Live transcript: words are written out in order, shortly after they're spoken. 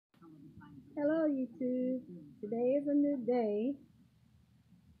Hello, YouTube. Today is a new day,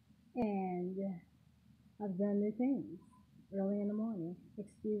 and I've done new things early in the morning.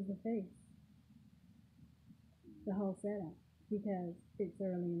 Excuse the face, the whole setup, because it's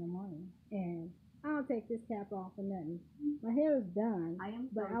early in the morning, and I don't take this cap off or nothing. My hair is done,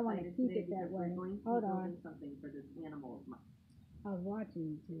 but I want to keep it that way. Hold on. Something for this animal of mine. I was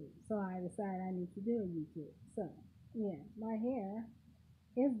watching YouTube, so I decided I need to do a YouTube. So, yeah, my hair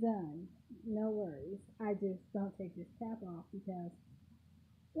is done. No worries. I just don't take this cap off because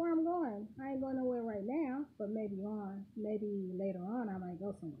where I'm going. I ain't going nowhere right now, but maybe later on I might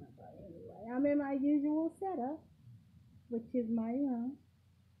go somewhere. But anyway, I'm in my usual setup, which is my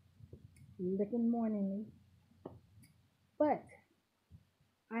looking morningly. But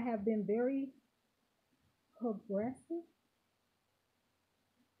I have been very progressive.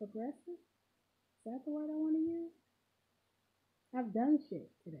 Progressive? Is that the word I want to use? I've done shit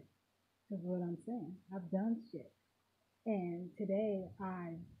today. Is what I'm saying. I've done shit. And today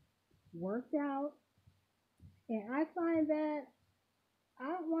I worked out, and I find that I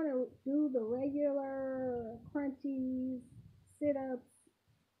don't want to do the regular crunchies, sit ups,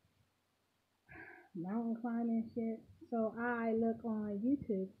 mountain climbing shit. So I look on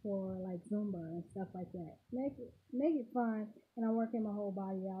YouTube for like Zumba and stuff like that. Make it fun, and I'm working my whole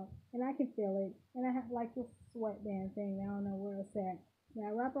body out, and I can feel it. And I have like this sweatband thing. I don't know where it's at. That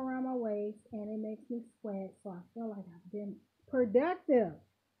I wrap around my waist, and it makes me sweat. So I feel like I've been productive.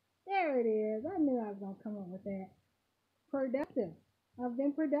 There it is. I knew I was gonna come up with that. Productive. I've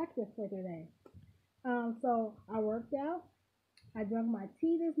been productive for today. So I worked out. I drank my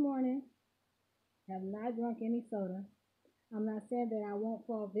tea this morning. Have not drunk any soda. I'm not saying that I won't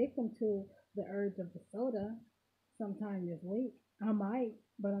fall victim to the urge of the soda sometime this week. I might,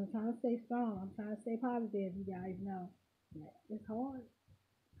 but I'm trying to stay strong. I'm trying to stay positive. You guys know that it's hard.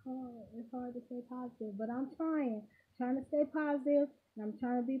 It's hard. It's hard to stay positive, but I'm trying to stay positive, and I'm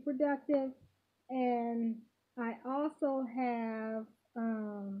trying to be productive. And I also have,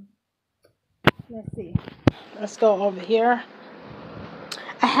 let's see, let's go over here.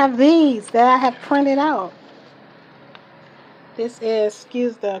 I have these that I have printed out. This is,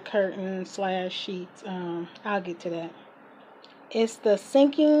 excuse the curtain slash sheets. I'll get to that. It's the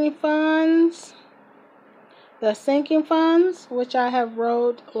sinking funds. The sinking funds, which I have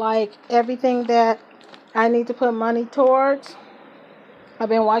wrote like everything that I need to put money towards. I've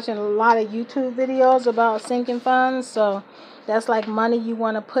been watching a lot of YouTube videos about sinking funds, so that's like money you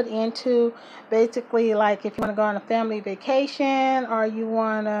want to put into basically like if you want to go on a family vacation or you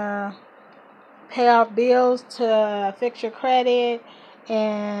want to pay off bills to fix your credit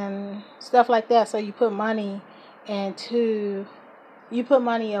and stuff like that. So you put money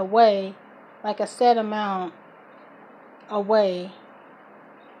away, like a set amount away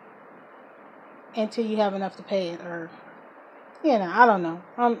until you have enough to pay it, or I don't know.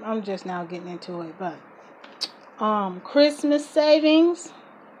 I'm just now getting into it, but Christmas savings.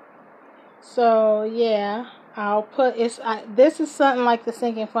 So yeah, I'll put this is something like the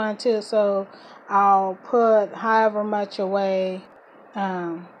sinking fund too. So I'll put however much away.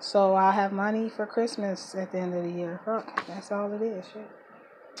 So I'll have money for Christmas at the end of the year. Fuck, that's all it is. Shit.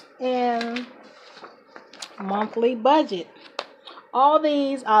 And monthly budget. All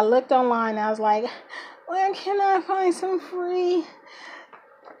these I looked online. I was like, where can I find some free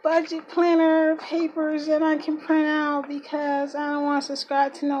budget planner papers that I can print out, because I don't want to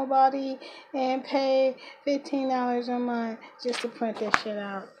subscribe to nobody and pay $15 a month just to print this shit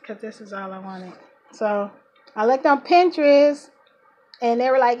out, because this is all I wanted. So I looked on Pinterest, and they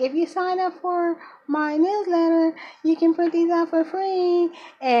were like, if you sign up for my newsletter, you can print these out for free.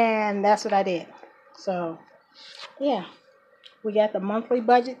 And that's what I did. So yeah, we got the monthly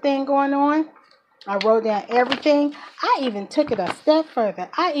budget thing going on. I wrote down everything. I even took it a step further.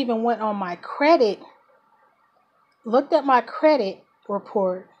 I even went on my credit, looked at my credit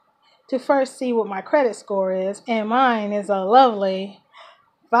report to first see what my credit score is, and mine is a lovely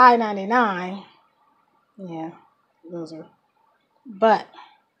 599. Yeah, loser. But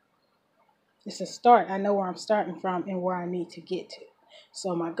it's a start. I know where I'm starting from and where I need to get to.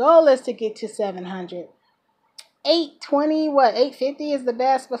 So my goal is to get to 700. 820, what, 850 is the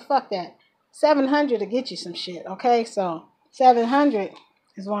best, but fuck that. 700 to get you some shit, okay? So 700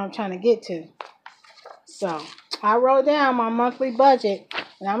 is what I'm trying to get to. So I wrote down my monthly budget,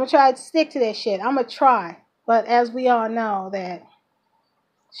 and I'm gonna try to stick to that shit. I'm gonna try, but as we all know, that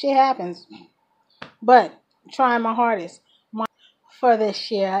shit happens. But I'm trying my hardest. My for this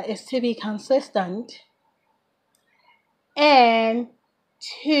year is to be consistent and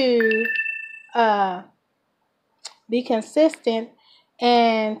to be consistent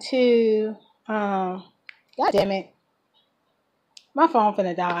and to, God damn it, my phone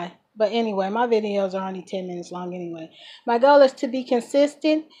finna die. But anyway, my videos are only 10 minutes long anyway. My goal is to be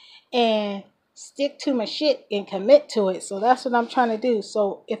consistent and stick to my shit and commit to it. So that's what I'm trying to do.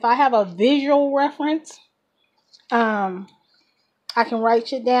 So if I have a visual reference, I can write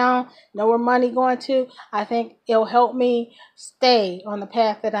shit down, know where money going to. I think it'll help me stay on the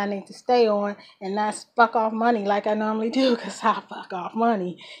path that I need to stay on and not fuck off money like I normally do, because I fuck off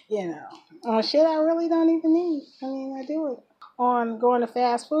money, on shit I really don't even need. I mean, I do it. On going to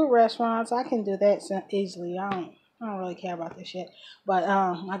fast food restaurants, I can do that easily. I don't really care about this shit. But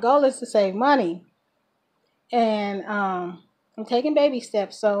my goal is to save money. And I'm taking baby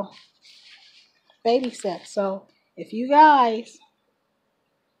steps. So if you guys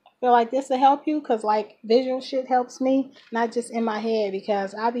feel like this will help you, because like visual shit helps me, not just in my head,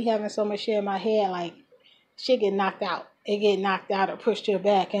 because I be having so much shit in my head, like shit get knocked out. It get knocked out or pushed to the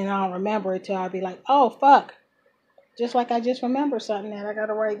back, and I don't remember it till I be like, oh fuck. Just like I just remember something that I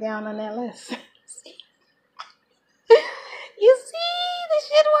gotta write down on that list. You see, this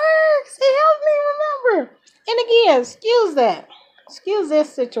shit works. It helps me remember. And again, excuse this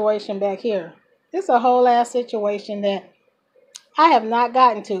situation back here. This is a whole ass situation that I have not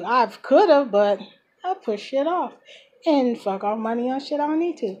gotten to. I could have, but I push shit off and fuck off money on shit I don't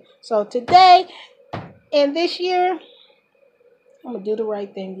need to. So today and this year, I'm gonna do the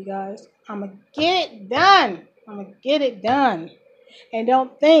right thing, you guys. I'm gonna get it done. And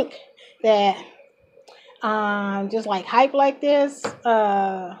don't think that just like hype like this,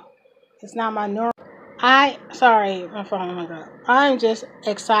 it's not my normal. Sorry, my phone, oh my god. I'm just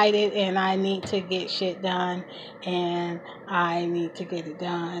excited and I need to get shit done and I need to get it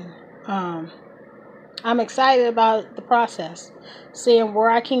done. I'm excited about the process, seeing where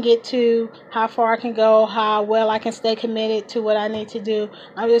I can get to, how far I can go, how well I can stay committed to what I need to do.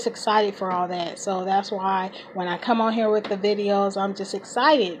 I'm just excited for all that. So that's why when I come on here with the videos, I'm just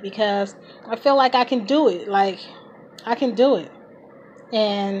excited because I feel like I can do it. Like, I can do it.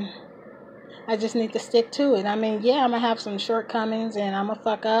 And I just need to stick to it. I mean, yeah, I'm going to have some shortcomings and I'm going to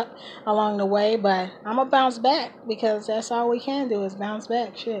fuck up along the way, but I'm going to bounce back because that's all we can do is bounce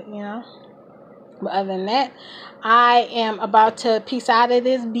back. Shit, But other than that, I am about to peace out of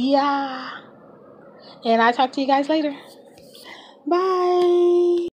this BI. And I'll talk to you guys later. Bye.